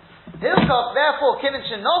vegetables. Therefore,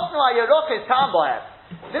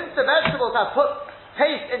 since the vegetables have put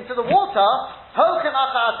taste into the water,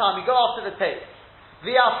 we go after the taste.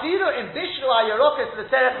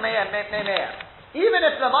 Even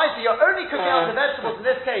if Lamaisi, you're only cooking out the vegetables in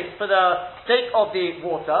this case for the sake of the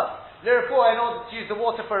water, in order to use the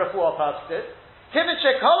water for refuah purposes. Since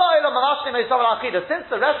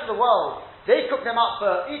the rest of the world, they cook them up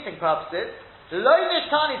for eating purposes, it doesn't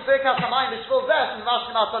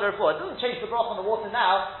change the broth on the water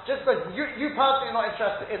now, just because you personally are not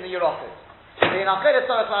interested in the Yerochid.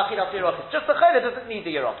 Just the Chayla doesn't need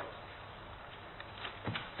the Yerochid.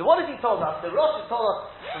 So what has he told us? The Rosh has told us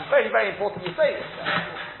some very, very important Yisayis.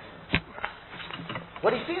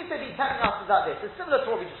 What he seems to be telling us is that this is similar to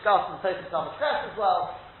what we discussed in Tosfos Lamed Ches as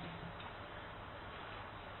well.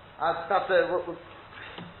 I just have to.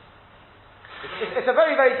 It's a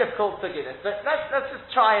very, very difficult figure, but let's just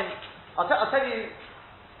try and. I'll tell you.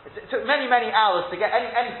 It took many, many hours to get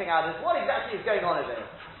anything out of this. What exactly is going on over here?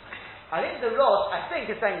 I think the Rosh,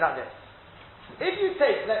 is saying like this. If you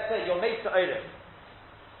take, let's say, your Mesa Olim,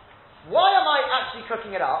 why am I actually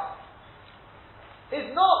cooking it up? Is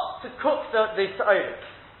not to cook the Sa'olim.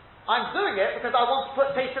 I'm doing it because I want to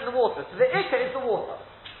put taste in the water. So the Ikka is the water.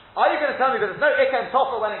 Are you going to tell me that there's no Ikka and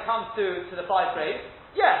Topper when it comes to the 5 grains?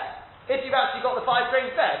 Yes. If you've actually got the 5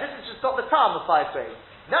 grains there. This has just got the time of 5 grains.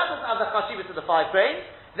 That doesn't have the chashivas of the 5 grains.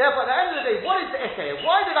 Therefore, at the end of the day, what is the Ikka?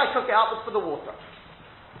 Why did I cook it up? It's for the water.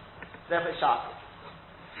 Therefore, it's shakir.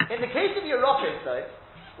 In the case of Yerochid, though,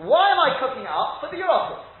 why am I cooking it up? For the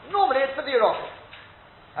Yerochid. Normally, it's for the Yerochid.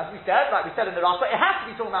 As we said, like we said in the Rashba, it has to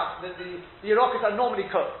be talking about the Yerochid are normally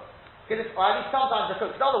cooked. Or at least sometimes they're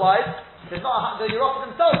cooked. Because otherwise, the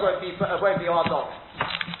Yerochid themselves won't be hard dog.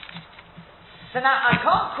 So now, I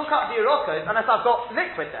can't cook up the Yerochid unless I've got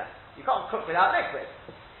liquid there. You can't cook without liquid.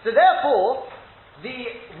 So therefore,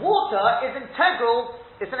 the water is integral.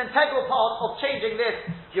 It's an integral part of changing this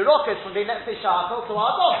Yerochid from being, let's say, shakal to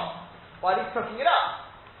hard dog. While he's cooking it up.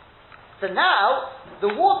 So now,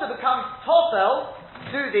 the water becomes tofel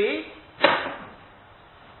to the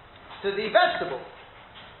vegetable.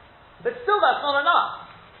 But still that's not enough.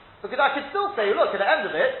 Because I could still say, look, at the end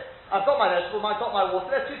of it, I've got my vegetable, I've got my water,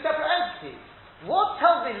 they're 2 separate entities. What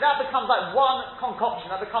tells me that becomes like one concoction,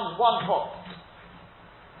 that becomes one pot?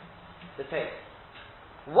 The taste.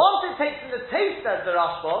 Once it takes in the taste, says the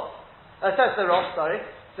Rosh, once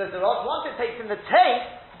it takes in the taste,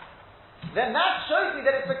 then that shows me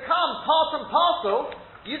that it's become part and parcel,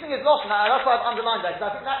 using his Lashon. Now that's why I've underlined that,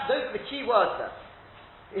 because I think those are the key words there.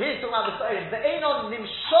 Here's talking about the Sa'olim. The Einon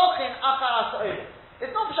nimshochin achar Sa'olim.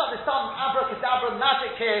 It's not there's some abracadabra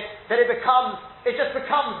magic here that it just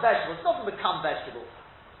becomes vegetable. It doesn't become vegetable.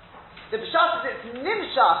 The Pshat is it's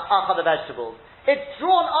nimshach achar the vegetables. It's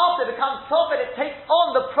drawn after, it becomes tofel, it takes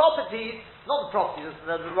on the properties, not the properties,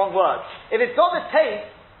 that's the wrong word. If it's got the taste,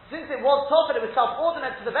 since it was tofel, it was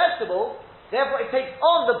subordinate to the vegetable, therefore it takes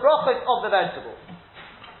on the brachos of the vegetable.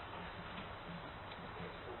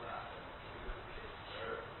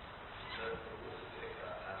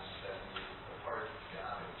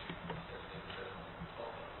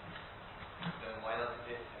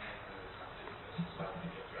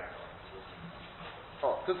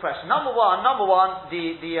 Good question. Number one,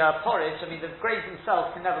 the porridge. I mean, the grains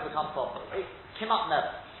themselves can never become topper. Kimat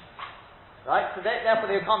never. Right. So therefore,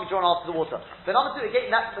 they can't be drawn after the water. But number two, again,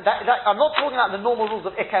 I'm not talking about the normal rules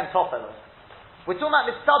of ikka and topper. We're talking about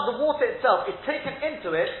the water itself is taken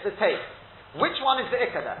into it the taste. Which one is the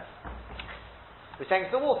ikka there? We're saying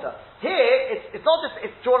it's the water. Here, it's not just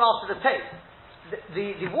it's drawn after the taste.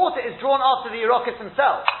 The water is drawn after the Yerochis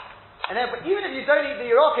themselves. And then, but even if you don't eat the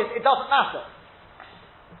Yerochis, it doesn't matter.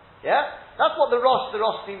 Yeah? That's what the Rosh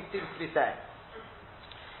seems to be saying.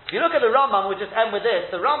 If you look at the Rambam, we'll just end with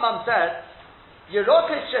this. The Rambam says,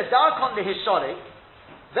 Yerochis shedarkon lehishori,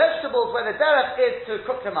 vegetables where the derech is to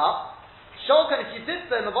cook them up, shulkan, if you did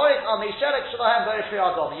so, mavorik al meisherek shalahem b'rei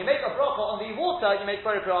priyadom. You make a bracha on the water, you make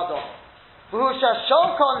b'rei priyadom. V'husha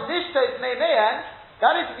shulkan lishtos meimeyen,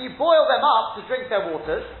 that is if you boil them up to drink their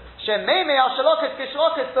waters, shemeimei al shalokis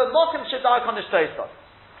kishlokis b'mokim shedarkon lishtos.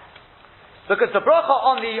 Because the bracha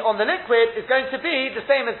on the liquid is going to be the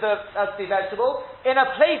same as the vegetable in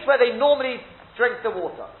a place where they normally drink the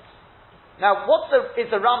water. Now, is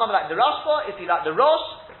the Rambam like the Rashba? Is he like the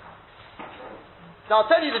Rosh? So I'll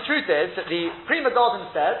tell you the truth is that the Pri Megadim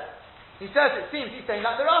says he's saying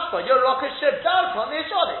like the Rashba. Your rocket shedarkon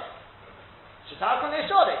neshodi. Shedarkon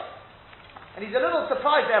neshodi. And he's a little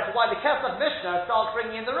surprised therefore why the Kesef Mishnah starts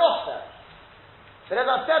bringing in the Rosh there. But as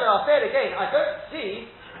I've said, and I'll say it again, I don't see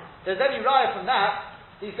there's any raya from that,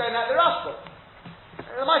 he's going like the Rashba.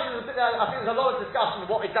 I think there's a lot of discussion of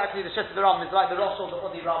what exactly the Shit of the Ram is like the Rosh or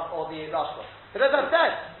the Rashba. But as I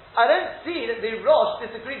said, I don't see that the Rosh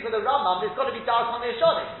disagrees with the Rambam, it's got to be dark on the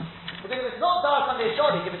Yeshodi. Because if it's not dark on the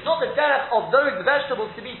Yeshodi, if it's not the derech of those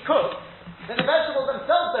vegetables to be cooked, then the vegetables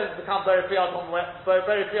themselves don't become very priyadom when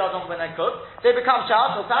they're cooked. They become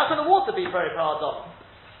sha'atel. So how can the water be very priyadom?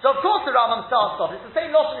 So of course the Rambam starts off. It's the same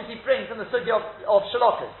notion as he brings in the sugya of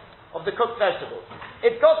shalokas, of the cooked vegetables.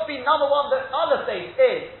 It's got to be number one. The other state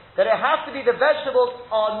is that it has to be the vegetables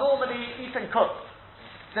are normally eaten cooked.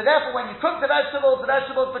 So therefore, when you cook the vegetables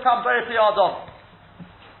become very priyadom.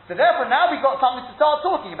 So therefore, now we've got something to start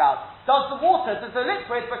talking about. Does the water, does the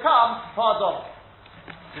liquid become priyadom?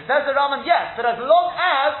 So says the Rambam, yes, but as long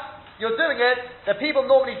as you're doing it, the people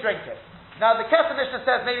normally drink it. Now the Kesef Mishnah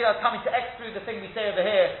says maybe that's coming to exclude the thing we say over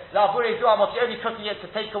here, La'avuri Du'amot, you're only cooking it to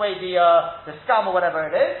take away the scum or whatever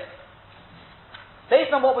it is. Based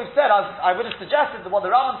on what we've said, I would have suggested that what the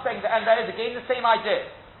Rambam's saying at the end there is again the same idea.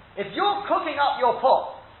 If you're cooking up your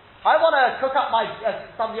pot, I want to cook up my,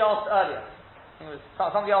 somebody asked earlier,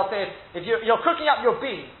 somebody else said, if you're cooking up your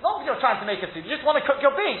beans, not because you're trying to make a soup, you just want to cook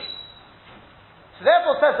your beans. So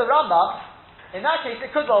therefore says the Rambam, in that case,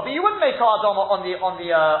 it could well be you wouldn't make ha'adama on the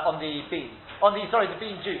beans, the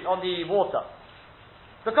bean juice, on the water,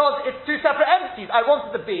 because it's two separate entities. I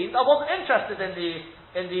wanted the beans. I wasn't interested in the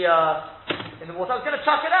water. I was going to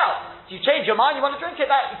chuck it out. So you change your mind. You want to drink it.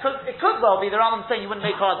 It could well be the Rambam saying you wouldn't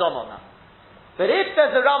make ha'adama on that. But if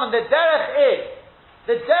says the Rambam, the derech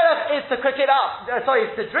is to cook it up.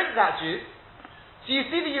 Is to drink that juice. So you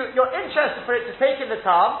see that you're interested for it to take in the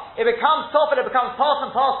time, it becomes soft and it becomes part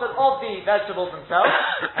and parcel of the vegetables themselves,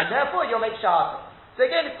 and therefore you'll make sha'atel. So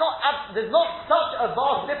again, there's not such a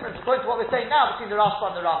vast difference according to what we're saying now between the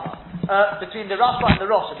Rashba and the Rambam, between the Rashba and the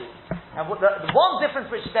Rosh. And the one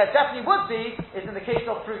difference which there definitely would be is in the case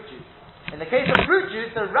of fruit juice. In the case of fruit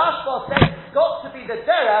juice, the Rashba says it's got to be the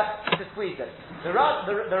derech to squeeze it. The Rosh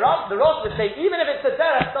would say even if it's the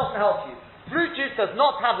derech, it doesn't help you. Fruit juice does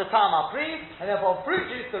not have the tam apri, and therefore fruit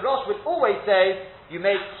juice, the Rosh would always say, you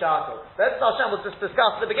make sha'atel. That's Hashem will just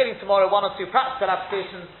discuss at the beginning tomorrow one or two practical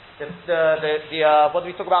applications. What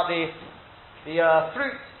do we talk about? The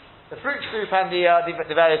fruit soup and the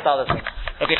various other things.